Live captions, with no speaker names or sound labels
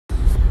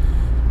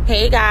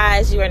Hey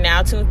guys, you are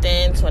now tuned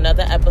in to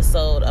another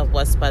episode of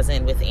What's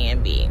Buzzing with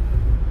A&B.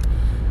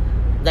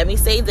 Let me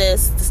say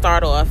this to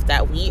start off,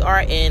 that we are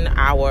in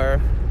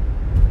our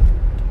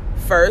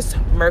first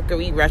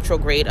Mercury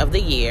retrograde of the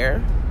year,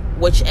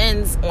 which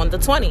ends on the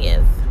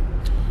 20th,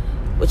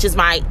 which is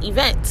my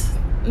event,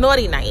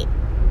 Naughty Night,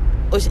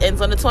 which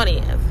ends on the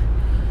 20th.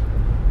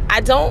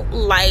 I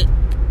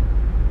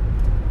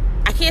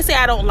can't say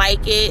I don't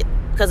like it,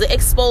 because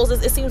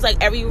it seems like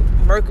every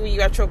Mercury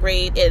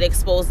retrograde, it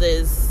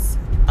exposes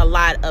a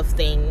lot of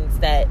things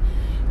that,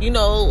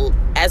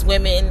 as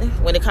women,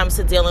 when it comes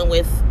to dealing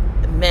with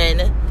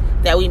men,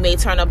 that we may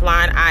turn a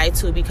blind eye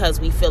to because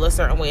we feel a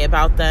certain way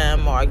about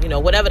them, or,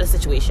 whatever the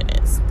situation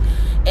is.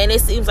 And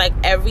it seems like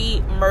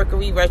every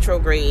Mercury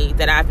retrograde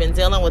that I've been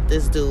dealing with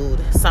this dude,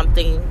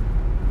 something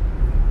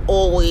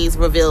always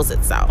reveals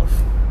itself.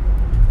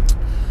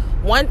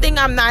 One thing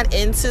I'm not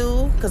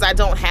into, because I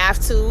don't have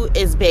to,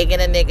 is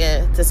begging a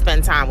nigga to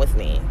spend time with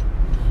me.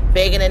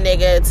 Begging a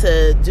nigga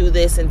to do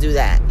this and do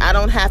that. I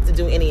don't have to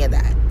do any of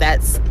that.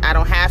 I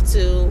don't have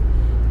to,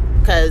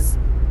 because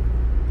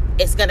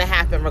it's going to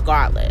happen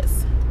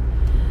regardless.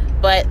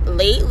 But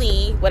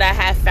lately, what I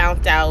have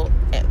found out,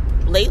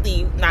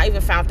 not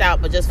even found out,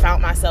 but just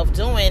found myself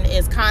doing,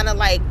 is kind of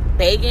like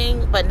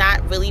begging, but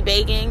not really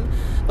begging,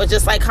 but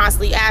just like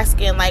constantly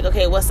asking, like,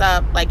 okay, what's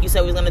up? Like, you said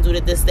we was gonna do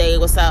it this day.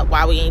 What's up?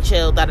 Why we ain't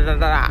chill? Da da da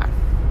da da.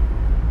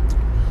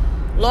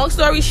 Long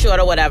story short,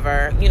 or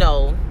whatever,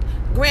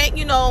 Grant,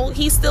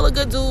 he's still a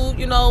good dude.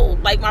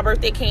 Like, my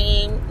birthday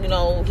came,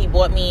 he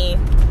bought me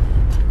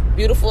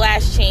beautiful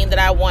ass chain that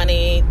I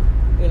wanted,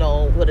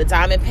 with a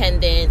diamond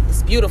pendant.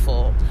 It's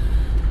beautiful.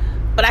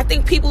 But I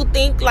think people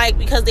think, like,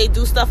 because they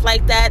do stuff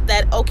like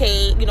that,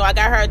 okay, I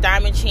got her a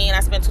diamond chain. I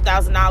spent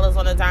 $2,000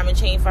 on a diamond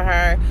chain for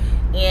her.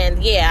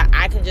 And, yeah,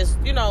 I can just,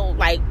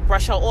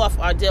 brush her off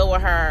or deal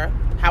with her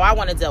how I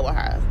want to deal with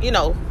her.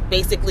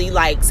 Basically,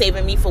 like,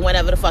 saving me for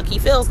whenever the fuck he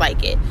feels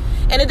like it.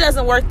 And it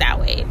doesn't work that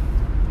way.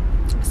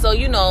 So,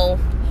 so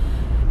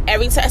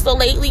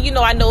lately,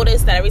 I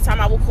noticed that every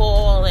time I would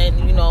call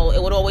and,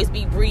 it would always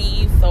be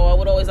brief, or I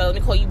would always, let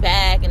me call you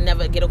back, and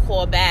never get a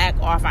call back.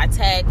 Or if I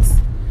text,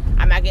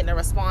 I'm not getting a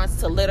response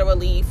till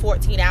literally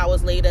 14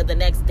 hours later the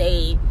next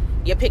day.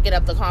 You're picking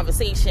up the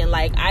conversation.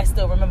 Like, I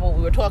still remember what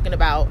we were talking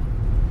about.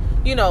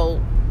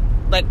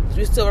 Like,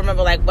 you still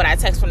remember, like, what I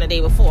text from the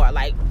day before.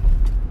 Like,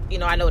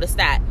 I noticed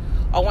that.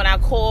 Or when I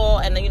call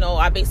and,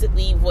 I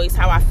basically voice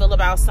how I feel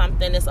about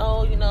something. It's,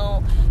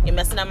 you're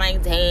messing up my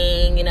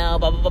day, blah,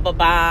 blah, blah, blah,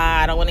 blah.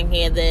 I don't want to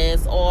hear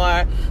this. Or,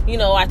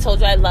 I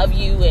told you I love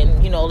you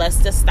and,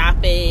 let's just stop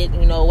it,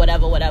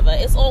 whatever.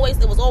 It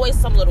was always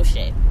some little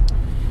shit.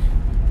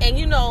 And,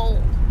 in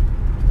all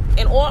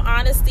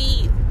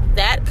honesty,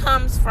 that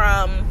comes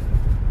from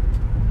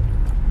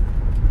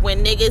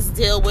when niggas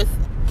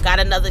got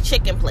another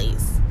chick in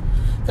place.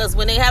 Because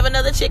when they have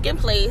another chick in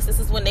place, this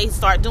is when they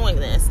start doing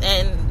this.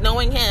 And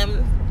knowing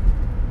him,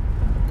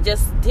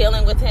 just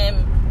dealing with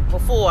him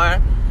before,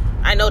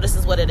 I know this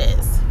is what it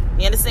is.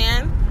 You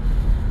understand?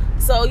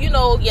 So,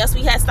 yes,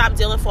 we had stopped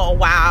dealing for a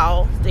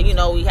while. Then,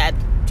 we had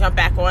jumped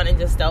back on and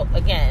just dealt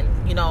again.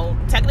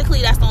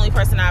 Technically, that's the only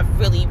person I've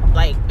really,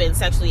 been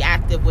sexually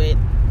active with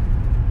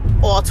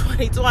all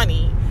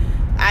 2020.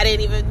 I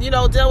didn't even,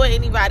 deal with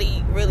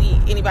anybody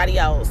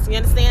else. You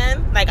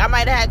understand? Like, I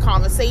might have had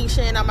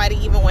conversation. I might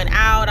have even went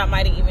out. I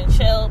might have even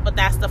chilled. But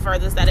that's the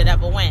furthest that it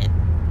ever went.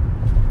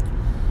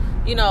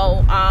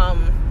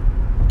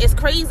 It's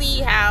crazy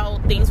how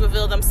things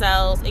reveal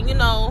themselves. And,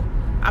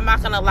 I'm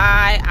not going to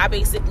lie. I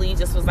basically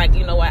just was like,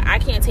 you know what? I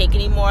can't take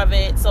any more of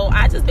it. So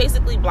I just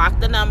basically blocked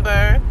the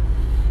number.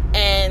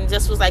 And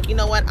just was like, you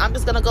know what? I'm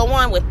just going to go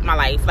on with my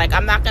life. Like,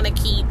 I'm not going to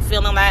keep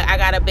feeling like I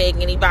got to beg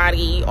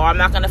anybody, or I'm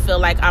not going to feel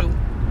like I'm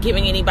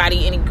giving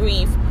anybody any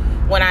grief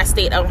when I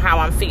state on how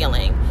I'm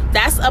feeling.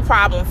 That's a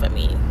problem for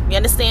me. You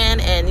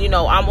understand? And,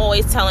 I'm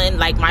always telling,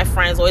 like, my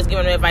friends, always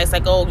giving them advice,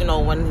 like, when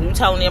you're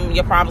telling them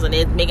your problems and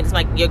they're making it seem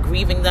like you're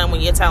grieving them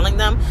when you're telling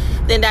them,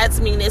 then that's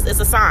it's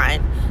a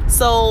sign.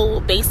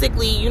 So,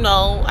 basically,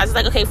 I was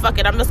like, okay, fuck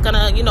it. I'm just going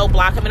to,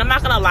 block him. And I'm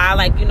not going to lie,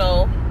 like,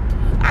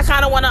 I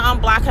kind of want to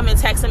unblock him and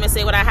text him and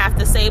say what I have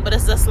to say, but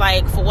it's just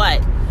like, for what?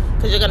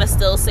 Because you're going to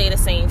still say the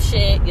same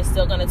shit. You're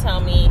still going to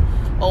tell me,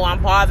 oh,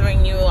 I'm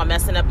bothering you, I'm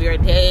messing up your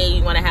day,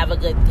 you want to have a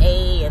good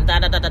day, and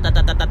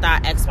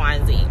da-da-da-da-da-da-da-da, X, Y,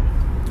 and Z.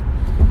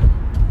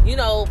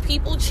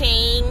 People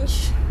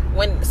change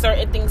when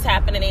certain things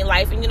happen in their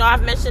life, and,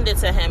 I've mentioned it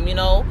to him,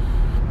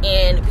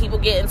 and people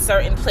get in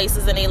certain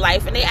places in their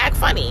life, and they act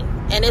funny.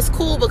 And it's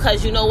cool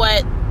because, you know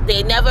what?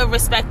 They never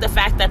respect the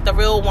fact that the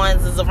real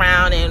ones is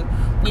around, and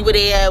we were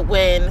there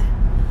when,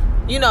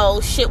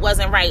 shit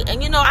wasn't right.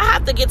 And, I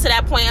have to get to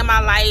that point in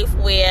my life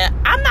where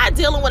I'm not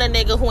dealing with a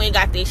nigga who ain't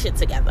got their shit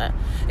together.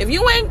 If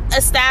you ain't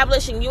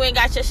established and you ain't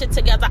got your shit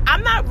together,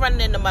 I'm not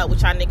running in the mud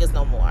with y'all niggas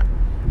no more.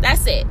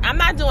 That's it. I'm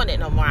not doing it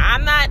no more.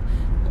 I'm not,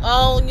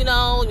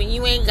 when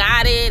you ain't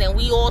got it and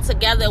we all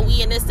together,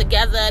 we in this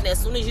together, and as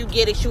soon as you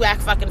get it, you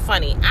act fucking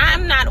funny.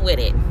 I'm not with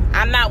it.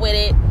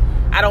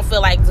 I don't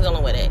feel like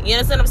dealing with it. You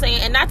understand what I'm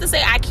saying? And not to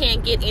say I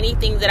can't get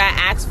anything that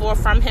I ask for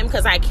from him,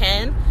 because I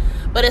can.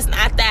 But it's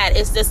not that.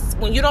 It's just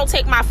when you don't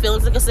take my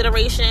feelings into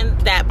consideration,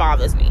 that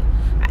bothers me.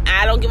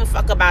 I don't give a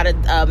fuck about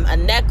a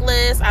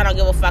necklace. I don't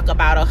give a fuck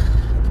about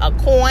a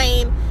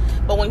coin.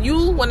 But when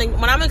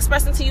I'm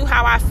expressing to you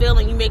how I feel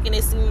and you making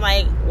it seem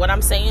like what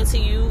I'm saying to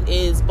you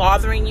is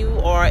bothering you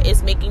or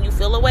it's making you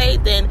feel a way,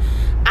 then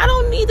I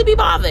don't need to be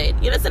bothered.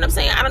 You understand what I'm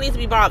saying? I don't need to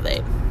be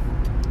bothered.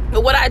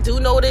 But what I do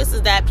notice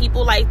is that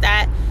people like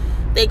that,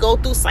 they go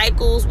through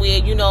cycles where,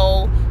 you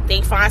know,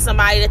 they find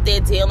somebody that they're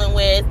dealing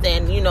with,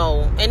 and, you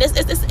know, and it's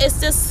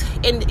just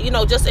in, you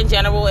know, just in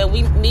general,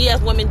 and me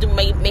as women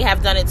may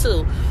have done it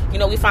too. You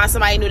know, we find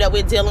somebody new that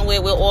we're dealing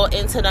with, we're all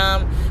into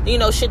them, you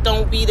know, shit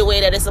don't be the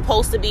way that it's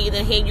supposed to be,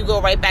 then here you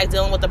go right back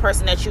dealing with the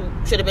person that you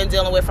should have been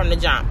dealing with from the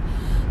jump.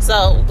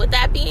 So with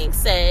that being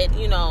said,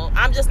 you know,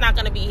 I'm just not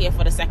gonna be here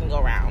for the second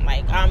go round.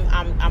 Like,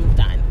 I'm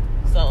done.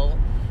 So,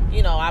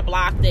 you know, I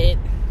blocked it.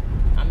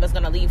 I'm just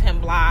gonna leave him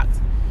blocked.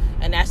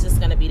 And that's just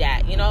going to be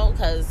that, you know,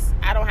 because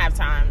I don't have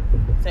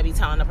time to be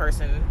telling a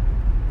person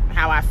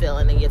how I feel,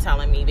 and then you're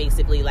telling me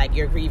basically like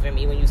you're grieving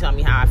me when you tell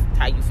me how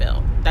you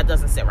feel. That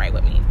doesn't sit right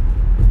with me.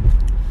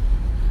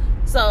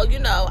 So, you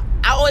know,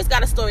 I always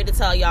got a story to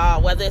tell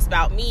y'all, whether it's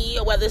about me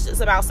or whether it's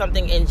just about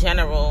something in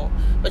general.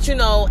 But, you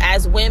know,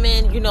 as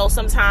women, you know,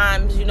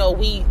 sometimes, you know,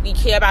 we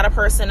care about a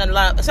person and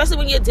love, especially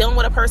when you're dealing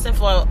with a person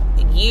for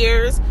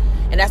years,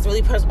 and that's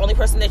really the only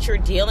person that you're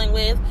dealing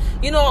with.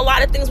 You know, a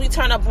lot of things we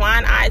turn a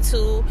blind eye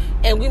to,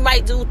 and we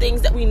might do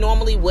things that we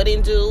normally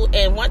wouldn't do.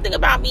 And one thing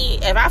about me,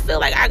 if I feel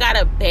like I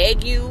gotta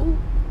beg you,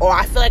 or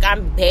I feel like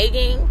I'm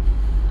begging,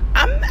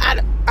 I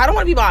don't want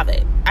to be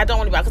bothered. I don't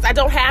want to be bothered, because I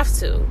don't have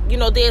to. You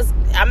know,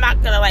 I'm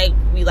not gonna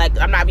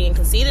I'm not being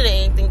conceited or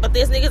anything, but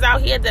there's niggas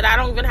out here that I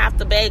don't even have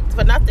to beg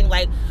for nothing.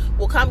 Like,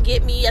 will come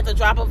get me at the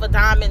drop of a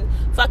dime and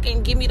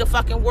fucking give me the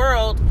fucking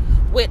world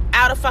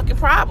without a fucking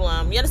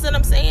problem. You understand what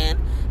I'm saying?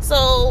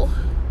 So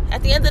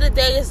at the end of the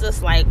day, it's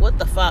just like, what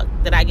the fuck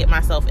did I get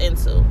myself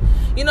into?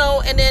 You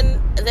know, and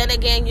then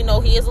again, you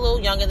know, he is a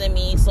little younger than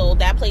me, so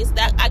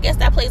I guess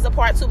that plays a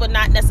part too, but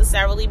not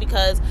necessarily,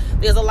 because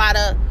there's a lot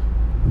of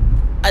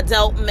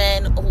adult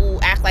men who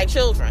act like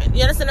children.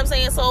 You understand what I'm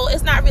saying? So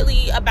it's not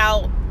really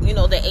about, you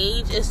know, the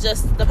age, it's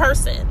just the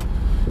person.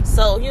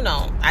 So, you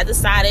know, I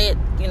decided,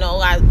 you know,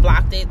 I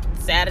blocked it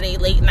Saturday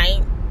late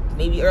night,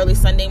 maybe early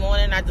Sunday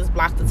morning. I just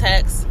blocked the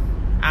text.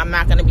 I'm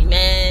not going to be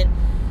mad.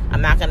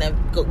 I'm not going to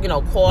go, you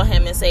know, call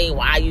him and say,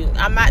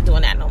 I'm not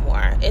doing that no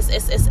more.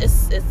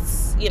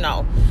 It's you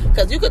know,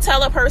 because you could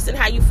tell a person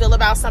how you feel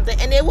about something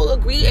and they will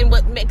agree. And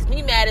what makes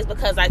me mad is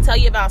because I tell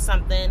you about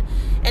something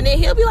and then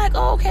he'll be like,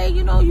 oh, okay,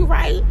 you know, you're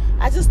right.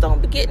 I just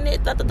don't be getting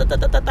it,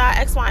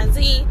 X, Y, and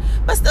Z,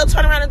 but still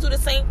turn around and do the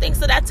same thing.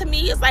 So that to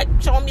me is like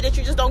showing me that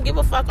you just don't give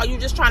a fuck, or you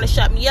just trying to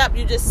shut me up.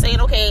 You just saying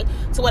okay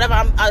to whatever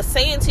I'm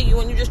saying to you,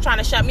 and you're just trying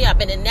to shut me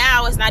up. And then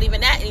now it's not even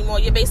that anymore.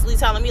 You're basically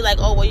telling me like,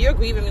 oh, well, you're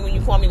grieving me when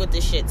you call me with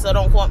this shit, so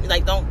don't call me,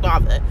 like, don't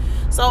bother.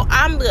 So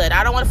I'm good.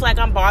 I don't want to feel like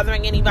I'm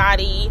bothering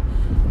anybody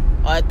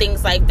or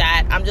things like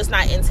that. I'm just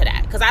not into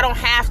that, because I don't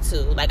have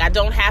to. Like, I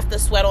don't have to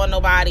sweat on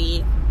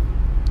nobody.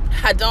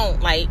 I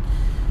don't. Like,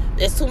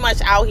 there's too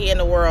much out here in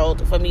the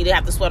world for me to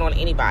have to sweat on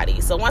anybody.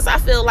 So once I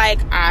feel like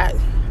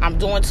I'm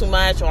doing too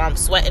much, or I'm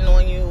sweating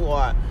on you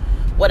or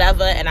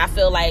whatever, and I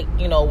feel like,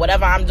 you know,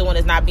 whatever I'm doing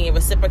is not being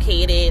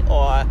reciprocated,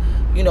 or,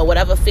 you know,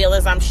 whatever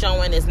feelings I'm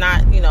showing is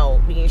not, you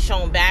know, being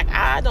shown back,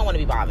 I don't want to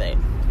be bothered.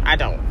 I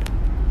don't.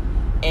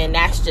 And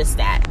that's just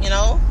that, you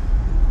know?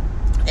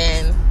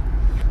 And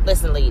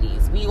listen,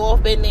 ladies, we all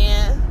been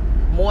there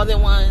more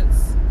than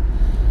once,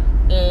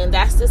 and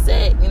that's just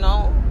it, you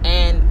know?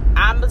 And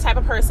I'm the type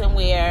of person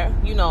where,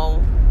 you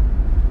know,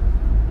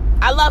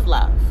 I love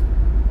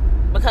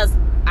because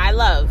I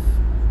love,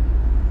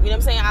 you know what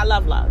I'm saying? I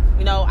love.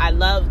 You know, I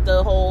love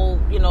the whole,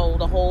 you know,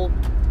 the whole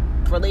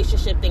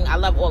relationship thing. I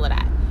love all of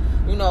that.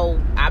 You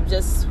know,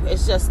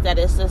 it's just that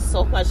it's just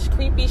so much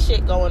creepy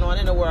shit going on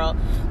in the world.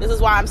 This is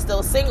why I'm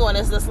still single, and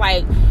it's just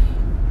like,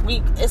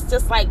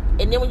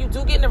 and then when you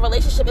do get in a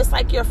relationship, it's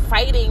like you're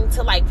fighting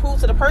to like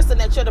prove to the person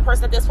that you're the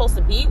person that they're supposed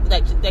to be,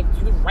 that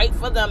you're right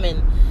for them,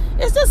 and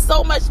it's just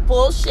so much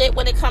bullshit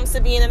when it comes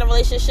to being in a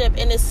relationship,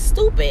 and it's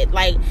stupid.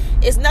 Like,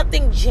 it's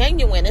nothing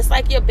genuine. It's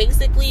like you're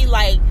basically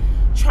like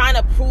trying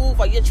to prove,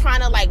 or you're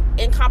trying to like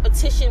in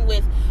competition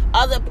with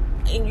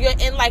and you're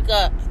in like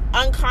a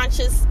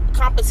unconscious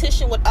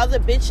competition with other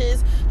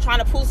bitches trying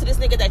to prove to this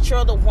nigga that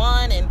you're the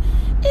one, and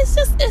it's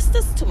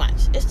just too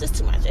much. It's just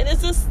too much. And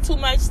it's just too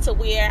much to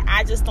where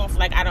I just don't feel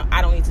like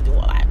I don't need to do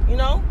all that, you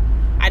know?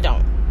 I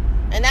don't.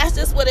 And that's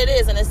just what it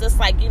is. And it's just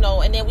like, you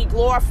know, and then we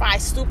glorify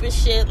stupid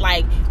shit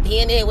like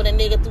being there with a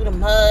nigga through the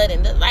mud,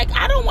 and like,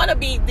 I don't want to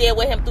be there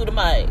with him through the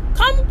mud.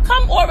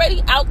 Come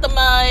already out the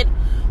mud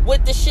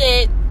with the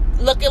shit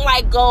looking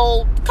like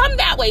gold. Come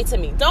that way to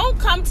me. Don't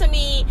come to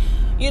me,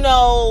 you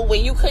know,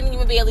 when you couldn't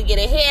even barely get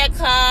a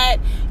haircut,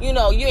 you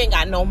know, you ain't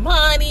got no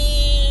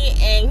money,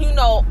 and, you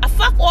know,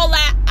 fuck all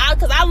that,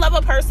 because I love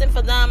a person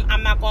for them.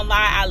 I'm not gonna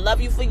lie, I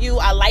love you for you,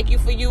 I like you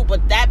for you,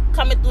 but that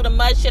coming through the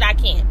mud shit, I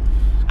can't.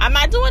 I'm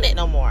not doing it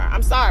no more.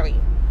 I'm sorry.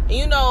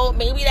 You know,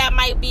 maybe that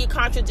might be a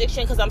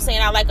contradiction because I'm saying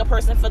I like a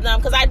person for them,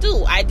 because I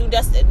do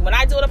just, when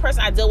I deal with a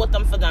person, I deal with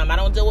them for them. I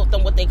don't deal with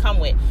them what they come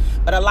with.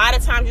 But a lot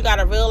of times you got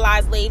to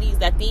realize, ladies,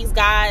 that these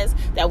guys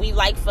that we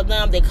like for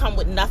them, they come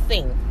with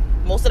nothing.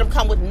 Most of them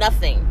come with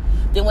nothing.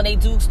 Then when they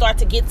do start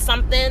to get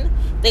something,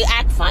 they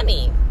act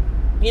funny.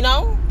 You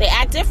know, they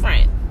act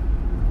different.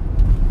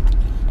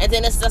 And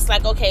then it's just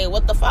like, okay,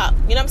 what the fuck?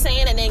 You know what I'm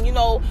saying? And then, you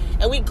know,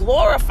 and we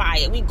glorify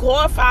it. We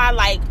glorify,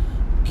 like,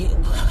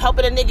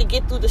 helping a nigga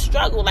get through the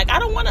struggle. Like, I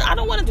don't want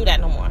to do that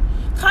no more.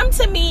 Come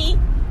to me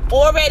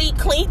already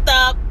cleaned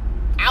up,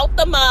 out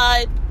the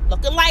mud,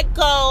 looking like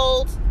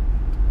gold,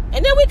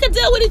 and then we could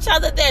deal with each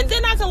other.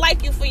 Then I can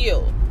like you for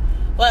you.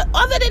 But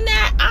other than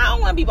that, I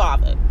don't want to be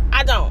bothered.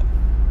 I don't.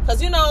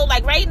 Because, you know,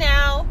 like right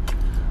now,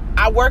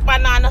 I work my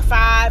 9 to 5.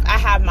 I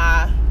have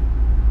my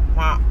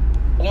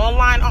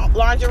online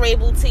lingerie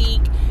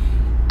boutique.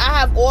 I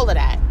have all of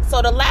that.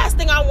 So the last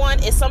thing I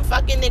want is some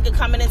fucking nigga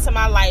coming into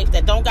my life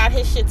that don't got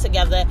his shit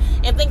together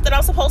and think that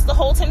I'm supposed to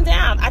hold him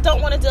down. I don't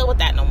want to deal with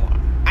that no more.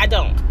 I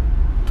don't.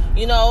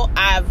 You know,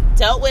 I've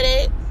dealt with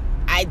it.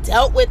 I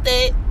dealt with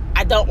it.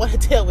 I don't want to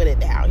deal with it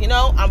now. You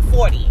know, I'm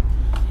 40.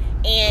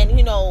 And,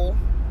 you know,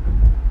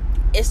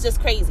 it's just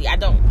crazy. I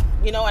don't.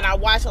 You know, and I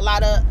watch a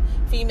lot of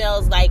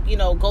females, like, you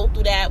know, go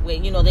through that where,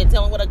 you know, they're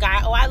dealing with a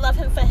guy. Oh, I love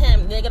him for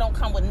him. Nigga don't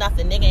come with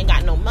nothing. Nigga ain't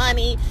got no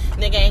money.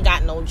 Nigga ain't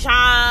got no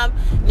job.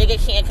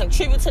 Nigga can't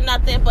contribute to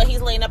nothing, but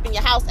he's laying up in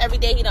your house every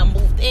day. He done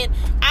moved in.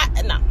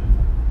 No.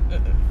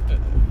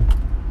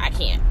 I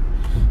can't.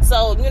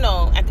 So, you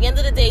know, at the end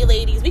of the day,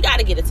 ladies, we got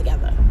to get it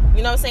together.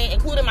 You know what I'm saying?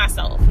 Including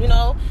myself, you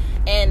know?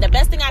 And the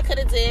best thing I could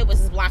have did was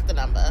just block the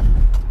number.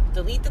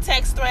 Delete the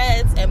text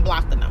threads and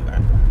block the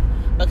number.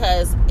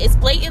 Because it's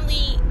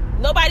blatantly...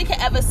 Nobody can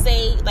ever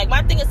say, like,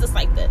 my thing is just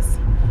like this.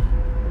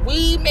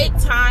 We make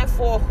time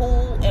for who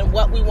and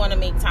what we want to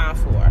make time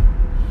for.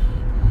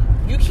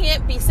 You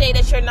can't say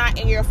that you're not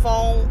in your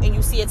phone and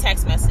you see a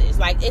text message.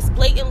 Like, it's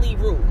blatantly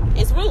rude.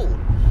 It's rude.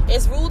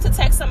 It's rude to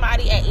text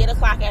somebody at 8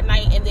 o'clock at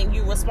night and then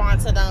you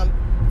respond to them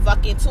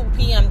fucking 2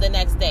 p.m. the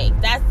next day.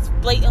 That's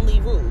blatantly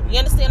rude. You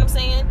understand what I'm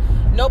saying?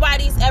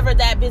 Nobody's ever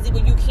that busy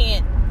where you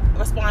can't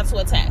respond to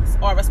a text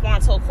or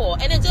respond to a call.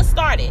 And it just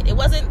started. It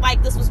wasn't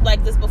like this was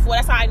like this before.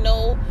 That's how I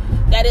know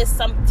that is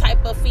some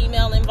type of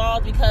female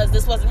involved, because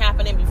this wasn't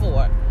happening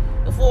before.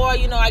 Before,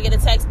 you know, I get a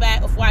text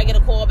back, before I get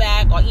a call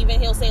back, or even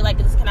he'll say like,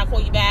 can I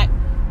call you back?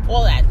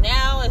 All that.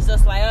 Now it's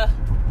just like,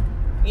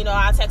 you know,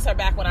 I'll text her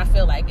back when I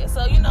feel like it.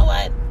 So, you know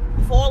what?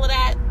 For all of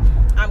that,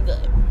 I'm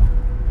good.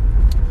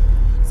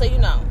 So, you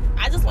know,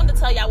 I just wanted to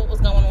tell y'all what was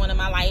going on in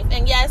my life.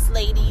 And yes,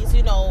 ladies,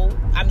 you know,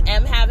 I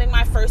am having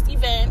my first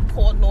event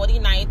called Naughty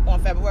Night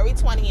on February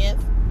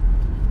 20th.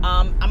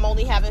 I'm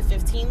only having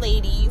 15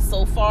 ladies.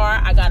 So far,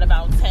 I got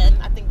about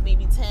 10, I think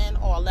maybe 10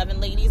 or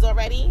 11 ladies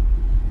already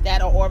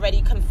that are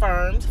already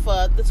confirmed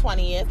for the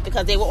 20th,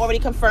 because they were already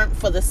confirmed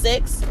for the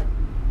 6th.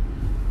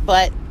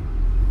 But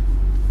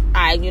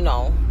I, you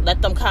know,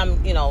 let them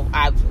come, you know,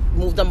 I've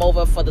moved them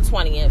over for the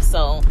 20th.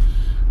 So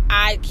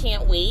I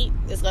can't wait.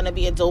 It's going to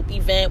be a dope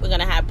event. We're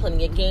going to have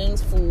plenty of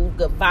games, food,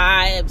 good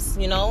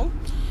vibes, you know.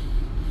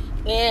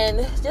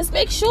 And just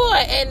make sure.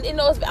 And, you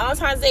know,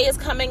 Valentine's Day is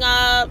coming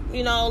up.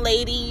 You know,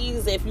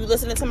 ladies, if you're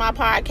listening to my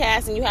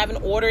podcast and you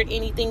haven't ordered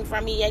anything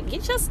from me yet,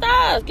 get your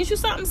stuff. Get you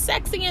something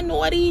sexy and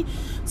naughty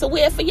to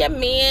wear for your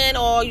man,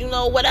 or, you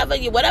know, whatever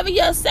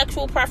your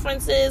sexual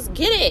preference is.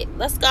 Get it.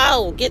 Let's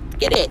go. Get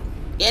it.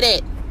 Get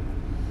it.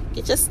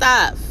 Get your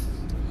stuff.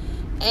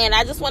 And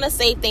I just want to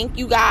say thank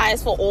you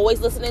guys for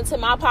always listening to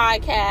my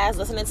podcast,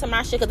 listening to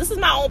my shit, because this is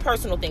my own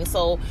personal thing.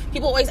 So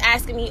people always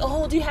asking me,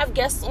 oh, do you have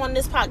guests on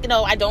this podcast? You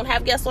know, I don't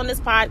have guests on this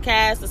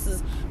podcast. This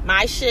is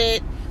my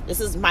shit.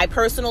 This is my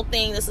personal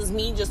thing. This is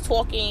me just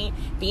talking,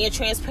 being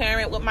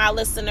transparent with my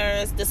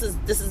listeners. This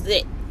is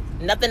it.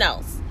 Nothing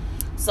else.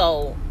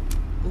 So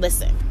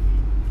listen,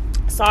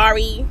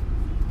 sorry,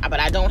 but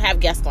I don't have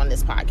guests on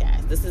this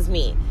podcast. This is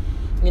me.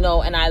 You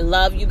know, and I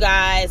love you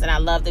guys, and I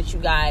love that you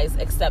guys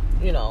accept,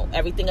 you know,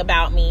 everything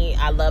about me.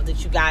 I love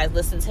that you guys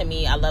listen to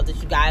me. I love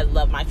that you guys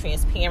love my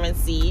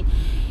transparency.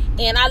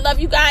 And I love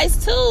you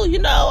guys too. You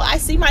know, I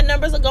see my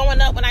numbers are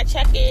going up when I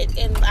check it,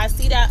 and I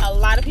see that a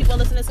lot of people are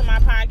listening to my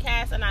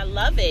podcast, and I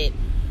love it.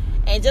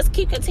 And just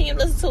continuing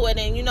to listen to it,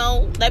 and, you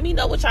know, let me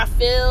know what y'all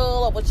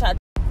feel or what y'all.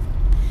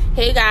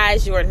 Hey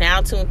guys, you are now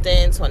tuned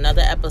in to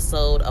another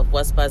episode of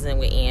What's Buzzing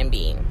with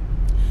A&B.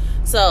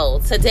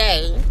 So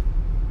today,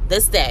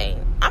 this day,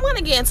 I'm going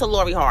to get into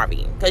Lori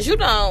Harvey, because, you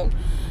know,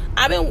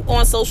 I've been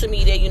on social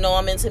media, you know,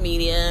 I'm into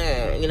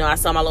media, you know, I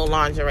sell my little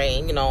lingerie,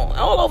 you know,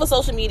 all over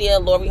social media.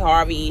 Lori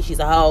Harvey, she's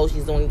a hoe,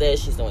 she's doing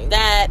this, she's doing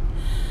that,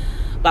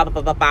 blah, blah,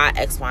 blah, blah, blah,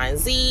 X, Y, and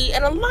Z.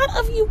 And a lot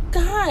of you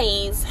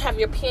guys have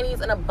your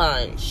panties in a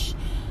bunch.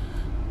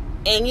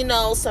 And, you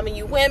know, some of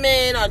you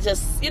women are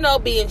just, you know,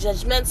 being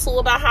judgmental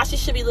about how she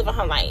should be living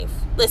her life.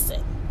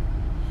 Listen,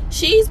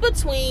 she's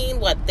between,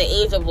 the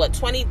age of,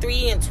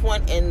 23 and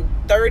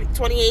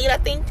 28, I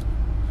think.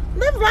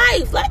 Live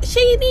life. Like,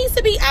 she needs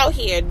to be out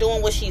here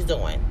doing what she's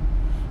doing.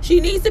 She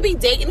needs to be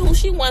dating who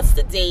she wants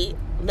to date,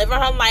 living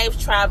her life,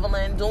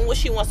 traveling, doing what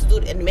she wants to do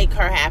and make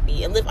her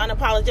happy and live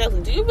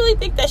unapologetically. Do you really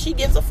think that she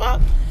gives a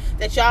fuck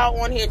that y'all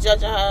on here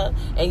judging her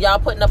and y'all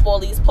putting up all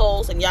these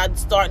posts and y'all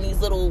starting these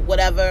little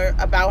whatever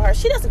about her?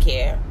 She doesn't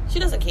care. She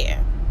doesn't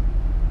care.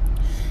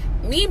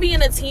 Me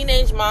being a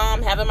teenage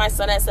mom, having my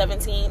son at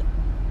 17,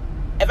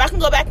 if I can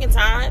go back in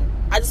time,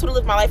 I just would have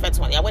lived my life at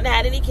 20. I wouldn't have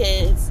had any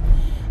kids.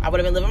 I would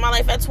have been living my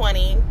life at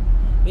 20,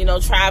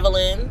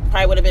 traveling.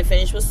 Probably would have been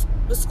finished with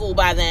school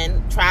by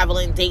then,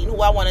 traveling, dating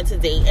who I wanted to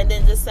date, and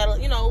then just settle,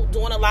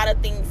 doing a lot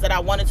of things that I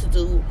wanted to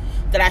do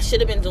that I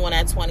should have been doing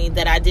at 20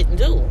 that I didn't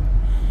do.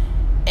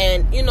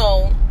 And,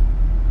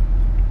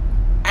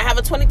 I have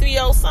a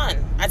 23-year-old son.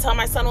 I tell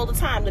my son all the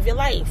time, live your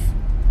life.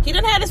 He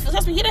didn't have his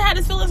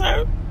feelings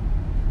hurt.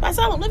 But I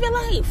tell him, live your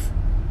life.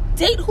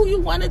 Date who you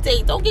want to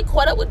date. Don't get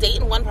caught up with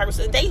dating one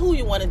person. Date who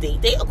you want to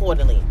date. Date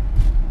accordingly.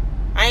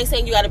 I ain't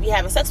saying you got to be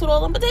having sex with all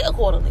of them, but date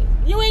accordingly.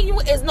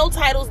 There's no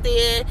titles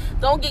there.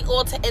 Don't get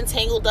all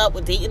entangled up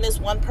with dating this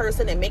one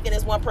person and making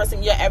this one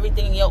person your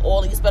everything, your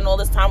all. You spend all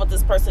this time with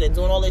this person and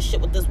doing all this shit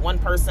with this one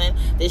person.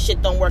 This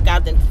shit don't work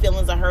out, then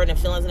feelings are hurt and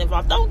feelings are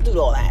involved. Don't do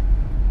all that.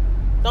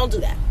 Don't do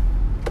that.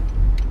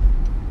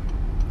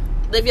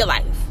 Live your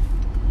life.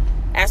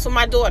 As for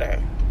my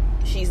daughter,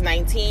 she's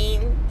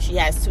 19. She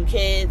has 2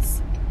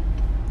 kids.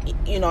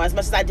 As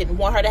much as I didn't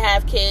want her to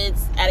have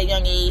kids at a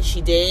young age,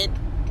 she did.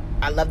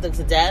 I love them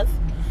to death.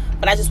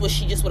 But I just wish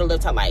she just would have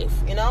lived her life,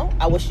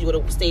 I wish she would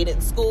have stayed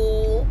in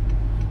school,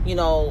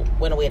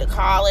 went away to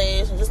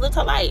college and just lived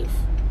her life.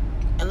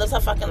 And lived her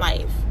fucking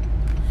life.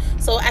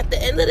 So at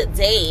the end of the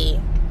day,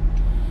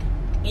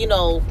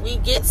 we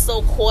get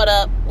so caught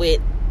up with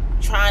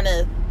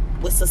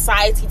what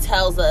society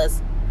tells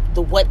us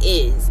what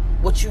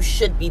you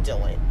should be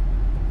doing.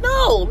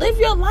 No, live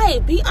your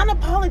life. Be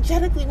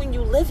unapologetically when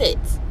you live it.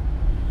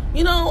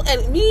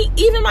 And me,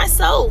 even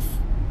myself,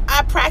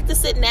 I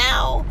practice it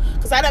now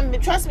because I done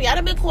been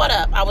caught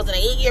up. I was in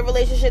an 8-year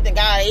relationship, then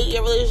got an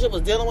 8-year relationship,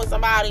 was dealing with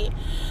somebody,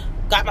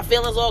 got my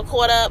feelings all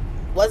caught up.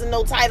 Wasn't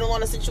no title on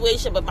the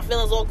situation, but my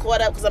feelings all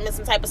caught up because I'm in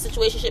some type of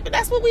situationship. And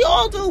that's what we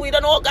all do. We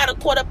done all got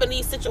caught up in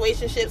these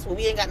situationships where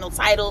we ain't got no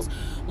titles.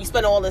 We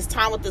spend all this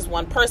time with this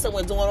one person.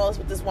 We're doing all this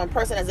with this one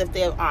person as if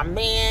they're our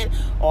man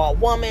or a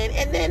woman.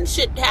 And then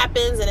shit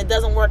happens and it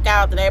doesn't work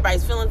out. Then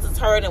everybody's feelings is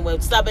hurt and we're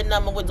subbing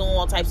them and we're doing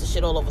all types of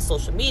shit all over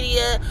social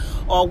media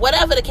or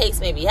whatever the case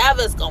may be.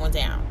 However it's going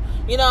down.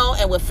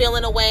 And we're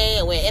feeling away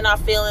and we're in our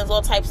feelings,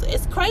 all types.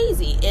 It's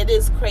crazy. It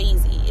is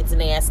crazy. It's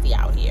nasty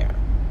out here.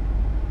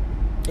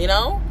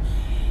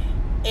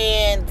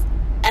 And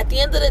at the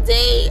end of the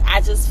day, I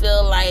just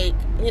feel like,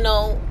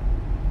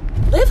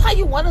 live how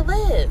you want to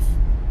live.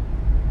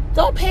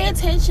 Don't pay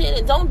attention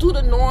and don't do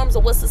the norms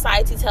of what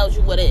society tells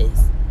you what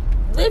is.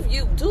 Live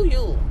you. Do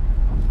you.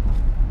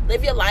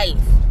 Live your life.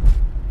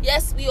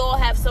 Yes,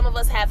 some of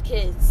us have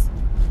kids.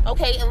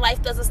 Okay, and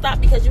life doesn't stop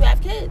because you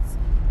have kids.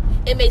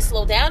 It may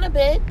slow down a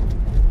bit.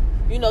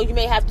 You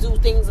may have to do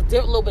things a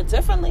little bit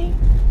differently.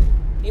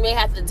 You may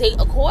have to date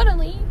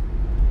accordingly.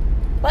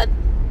 But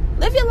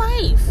live your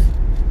life.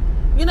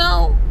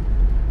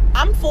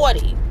 I'm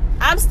 40.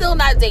 I'm still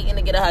not dating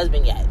to get a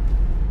husband yet.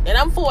 And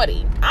I'm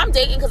 40. I'm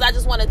dating because I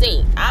just want to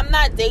date. I'm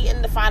not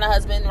dating to find a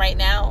husband right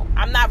now.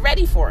 I'm not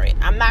ready for it.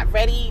 I'm not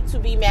ready to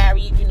be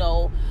married.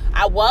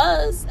 I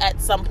was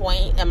at some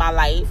point in my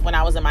life when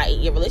I was in my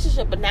 8-year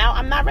relationship, but now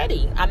I'm not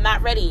ready. I'm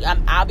not ready.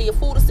 I'll be a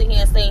fool to sit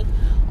here and say,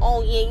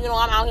 oh yeah,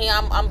 I'm out here,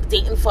 I'm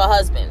dating for a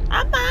husband.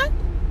 I'm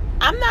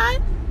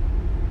not.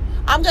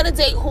 I'm going to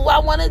date who I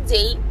want to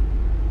date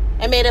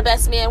and may the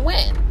best man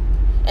win.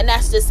 And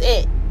that's just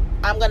it.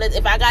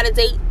 If I gotta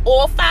date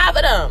all 5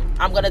 of them,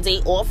 I'm gonna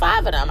date all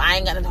 5 of them. I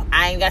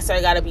ain't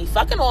necessarily gotta be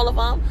fucking all of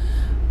them,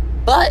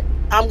 but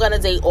I'm gonna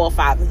date all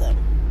 5 of them.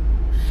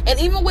 And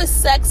even with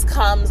sex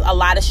comes a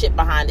lot of shit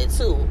behind it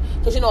too.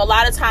 Because, a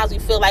lot of times we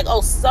feel like,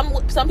 oh,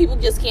 some people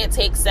just can't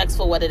take sex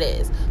for what it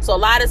is. So a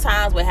lot of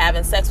times we're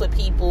having sex with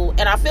people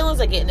and our feelings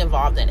are getting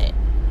involved in it.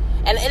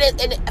 And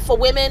for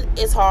women,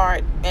 it's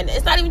hard. And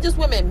it's not even just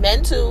women,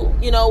 men too.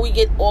 We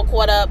get all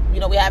caught up,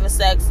 we having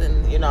sex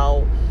and,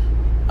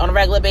 on a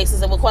regular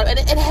basis and we're caught up. And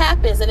it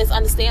happens and it's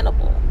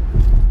understandable.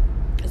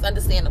 It's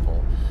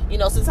understandable.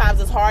 Sometimes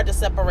it's hard to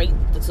separate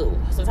the two.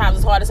 Sometimes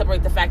it's hard to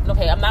separate the fact that,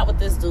 okay, I'm not with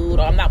this dude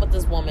or I'm not with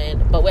this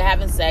woman, but we're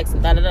having sex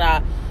and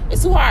da-da-da.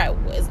 It's too hard.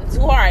 It's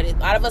too hard. A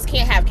lot of us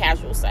can't have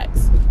casual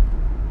sex.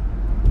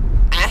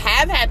 I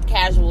have had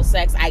casual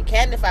sex. I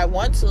can if I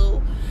want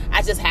to.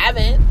 I just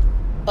haven't.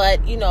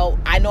 But,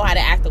 I know how to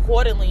act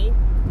accordingly.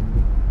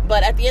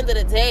 But at the end of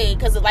the day,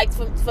 because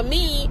for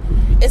me,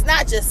 it's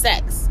not just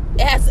sex.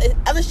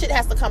 Other shit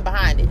has to come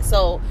behind it.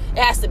 So it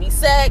has to be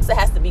sex. It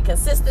has to be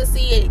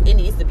consistency. It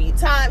needs to be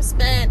time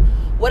spent.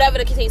 Whatever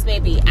the case may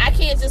be. I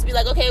can't just be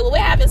like, okay, well, we're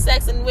having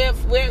sex and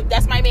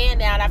that's my man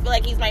now. And I feel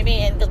like he's my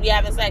man because we're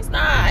having sex.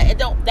 Nah,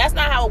 that's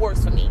not how it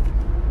works for me.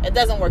 It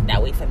doesn't work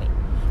that way for me.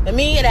 For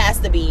me, it has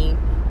to be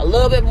a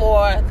little bit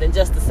more than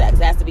just the sex.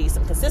 There has to be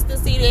some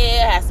consistency there.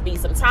 There has to be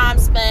some time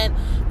spent.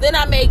 then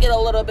I may get a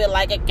little bit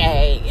like,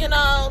 okay, you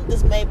know,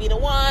 this may be the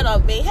one, or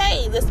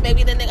hey, this may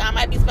be the nigga I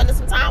might be spending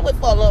some time with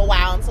for a little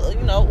while until,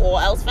 you know, all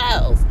else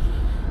fails.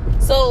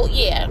 So,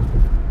 yeah.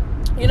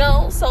 You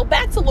know, so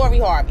back to Lori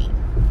Harvey.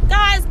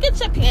 Guys, get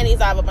your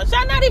panties out of a bunch.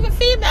 Y'all not even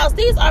females.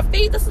 This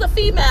is a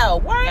female.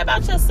 Worry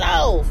about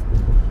yourself.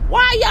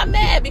 Why are y'all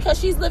mad? Because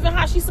she's living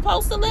how she's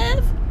supposed to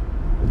live?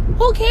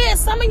 Who cares?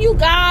 Some of you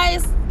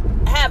guys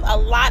have a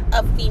lot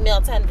of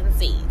female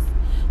tendencies.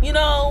 You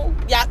know,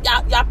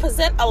 y'all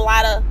present a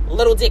lot of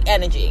little dick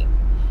energy.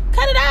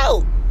 Cut it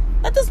out.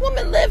 Let this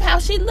woman live how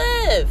she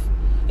live.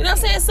 You know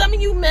what I'm saying? Some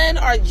of you men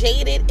are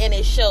jaded and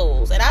it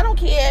shows. And I don't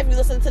care if you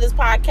listen to this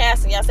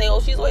podcast and y'all say,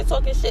 oh, she's always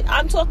talking shit.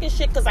 I'm talking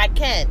shit because I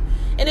can.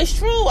 And it's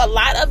true. A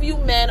lot of you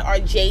men are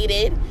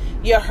jaded.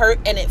 You're hurt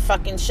and it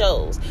fucking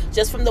shows.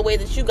 Just from the way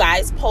that you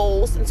guys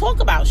post and talk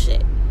about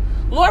shit.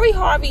 Lori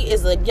Harvey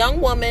is a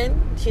young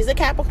woman. She's a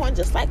Capricorn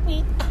just like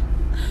me.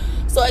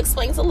 So it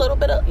explains a little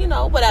bit of, you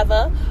know,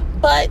 whatever.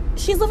 But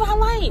she's living her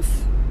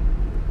life.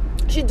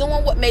 She's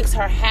doing what makes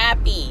her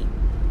happy.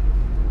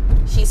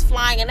 She's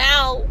flying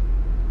out.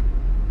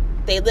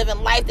 They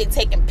living life. They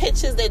taking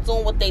pictures. They're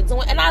doing what they're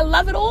doing. And I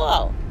love it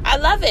all. I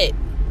love it.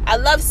 I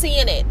love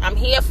seeing it. I'm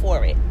here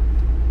for it.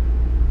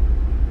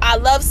 I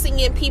love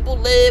seeing people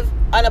live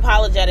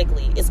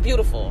unapologetically. It's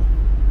beautiful.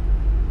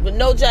 With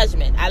no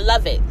judgment. I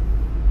love it.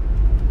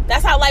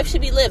 That's how life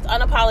should be lived,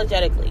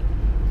 unapologetically.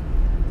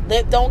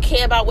 Don't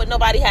care about what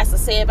nobody has to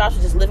say about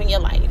you. Just living your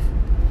life.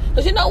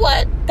 Because you know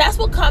what? That's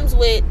what comes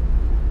with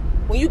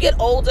when you get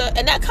older.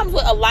 And that comes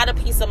with a lot of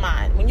peace of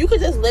mind. When you can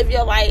just live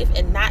your life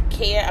and not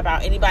care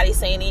about anybody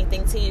saying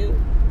anything to you.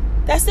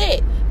 That's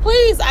it.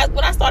 Please,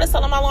 when I started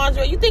selling my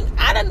lingerie, you think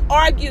I didn't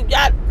argue?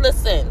 Y'all,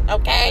 listen,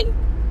 okay?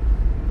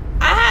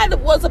 I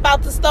was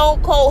about to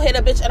stone cold hit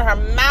a bitch in her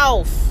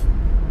mouth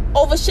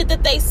over shit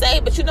that they say.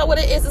 But you know what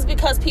it is? It's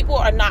because people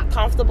are not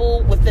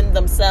comfortable within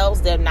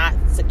themselves. They're not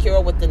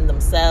secure within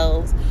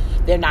themselves.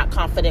 They're not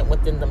confident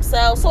within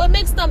themselves. So it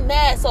makes them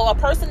mad. So a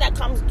person that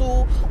comes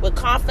through with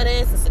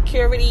confidence and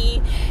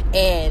security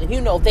and,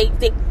 you know,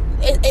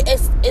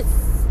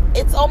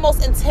 it's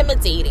almost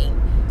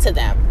intimidating to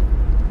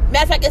them.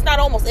 Matter of fact, it's not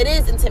almost. It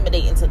is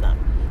intimidating to them.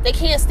 They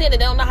can't stand it.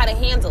 They don't know how to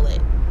handle it. You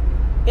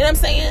know what I'm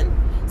saying?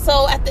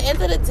 So at the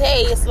end of the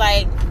day, it's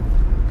like,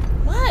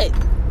 what?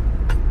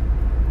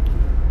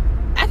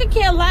 I could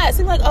care less.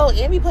 It's like, oh,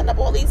 Amy putting up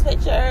all these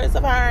pictures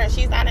of her and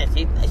she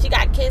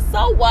got kids.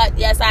 So what?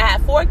 Yes, I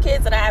have 4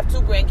 kids and I have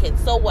 2 grandkids.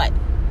 So what?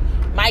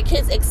 My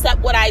kids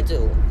accept what I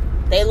do.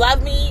 They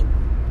love me.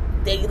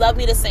 They love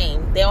me the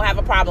same. They don't have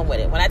a problem with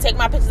it. When I take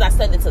my pictures, I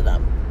send it to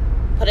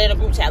them. Put it in a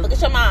group chat. Look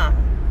at your mom.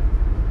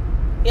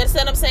 You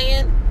understand what I'm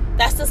saying?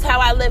 That's just how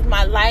I live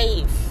my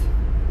life.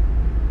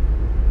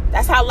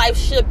 That's how life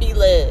should be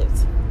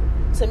lived.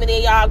 So many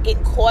of y'all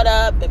getting caught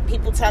up and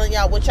people telling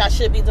y'all what y'all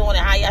should be doing and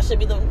how y'all should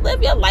be doing.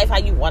 Live your life how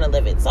you want to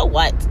live it. So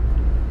what?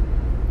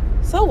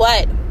 So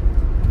what?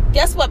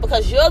 Guess what?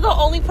 Because you're the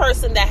only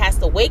person that has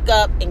to wake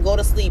up and go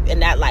to sleep in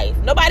that life.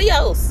 Nobody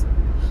else.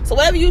 So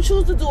whatever you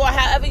choose to do or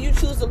however you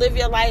choose to live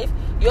your life,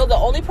 you're the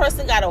only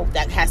person that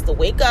has to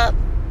wake up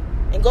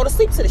and go to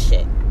sleep to the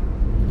shit.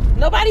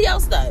 Nobody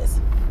else does.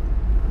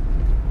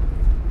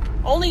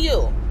 Only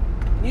you.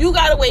 You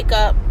got to wake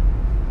up,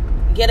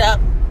 get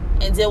up,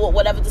 and deal with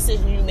whatever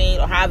decision you made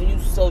or however you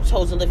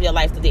chose to live your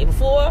life the day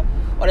before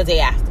or the day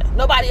after.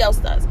 Nobody else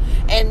does.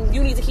 And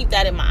you need to keep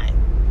that in mind.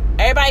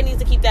 Everybody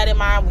needs to keep that in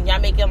mind when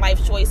y'all making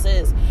life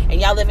choices and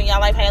y'all living your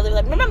life how you live.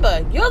 Like,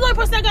 remember, you're the only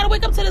person that got to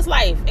wake up to this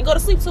life and go to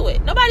sleep to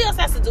it. Nobody else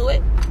has to do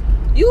it.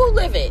 You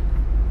live it.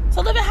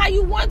 So live it how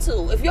you want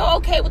to. If you're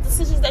okay with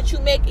decisions that you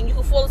make and you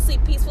can fall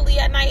asleep peacefully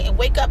at night and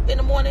wake up in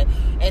the morning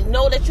and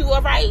know that you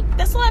are right,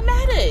 that's all that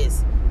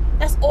matters.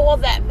 That's all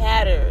that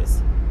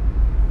matters.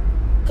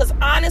 Because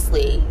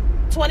honestly,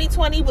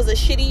 2020 was a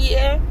shitty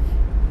year.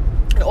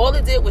 And all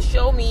it did was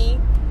show me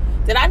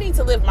that I need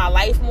to live my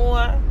life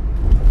more.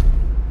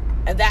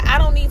 And that I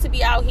don't need to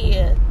be out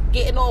here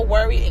getting all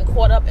worried and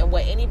caught up in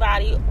what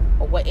anybody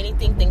or what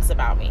anything thinks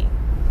about me.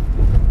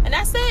 And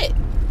that's it.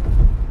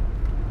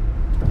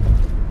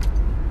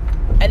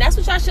 And that's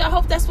what y'all should. I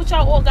hope that's what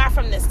y'all all got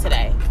from this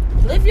today.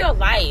 Live your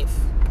life.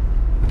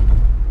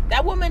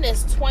 That woman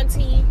is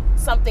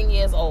 20-something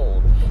years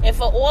old. And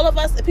for all of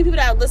us, the people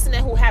that are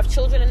listening who have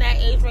children in that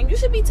age range, you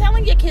should be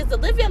telling your kids to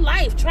live your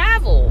life.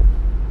 Travel.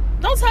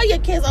 Don't tell your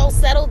kids, oh,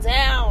 settle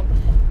down.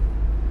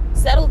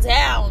 Settle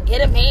down.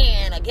 Get a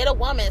man or get a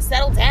woman.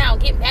 Settle down.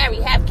 Get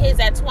married. Have kids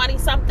at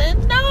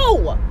 20-something.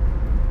 No.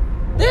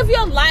 Live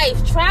your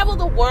life. Travel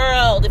the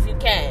world if you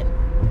can.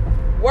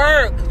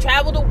 Work.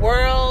 Travel the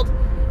world.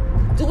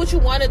 Do what you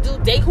want to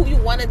do. Date who you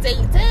want to date.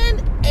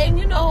 Then, and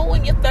you know,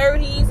 in your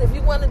 30s, if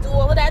you want to do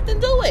all of that, then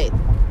do it.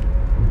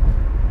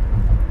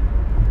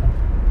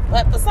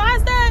 But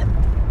besides that,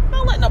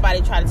 don't let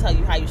nobody try to tell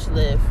you how you should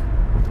live.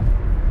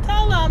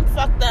 Tell them,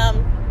 fuck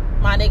them,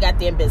 mind they got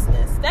their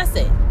business. That's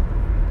it.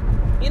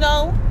 You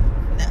know,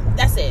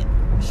 that's it.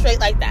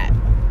 Straight like that.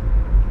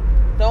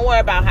 Don't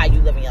worry about how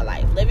you live in your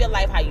life. Live your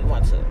life how you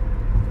want to.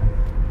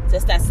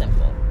 Just that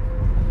simple.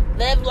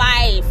 Live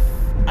life.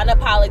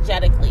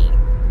 unapologetically.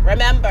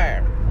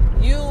 Remember,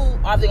 you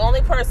are the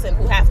only person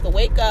who has to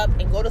wake up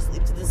and go to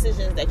sleep to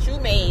decisions that you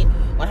made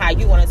on how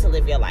you wanted to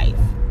live your life.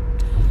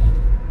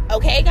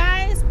 Okay,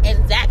 guys?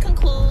 And that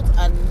concludes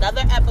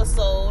another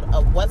episode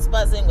of What's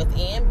Buzzing with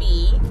A and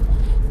B.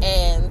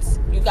 And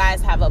you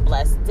guys have a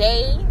blessed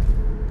day.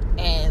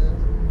 And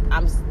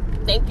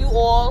thank you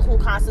all who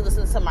constantly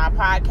listen to my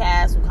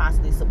podcast, who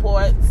constantly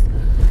supports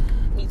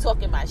me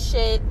talking my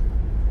shit.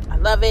 I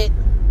love it.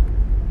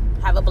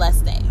 Have a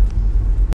blessed day.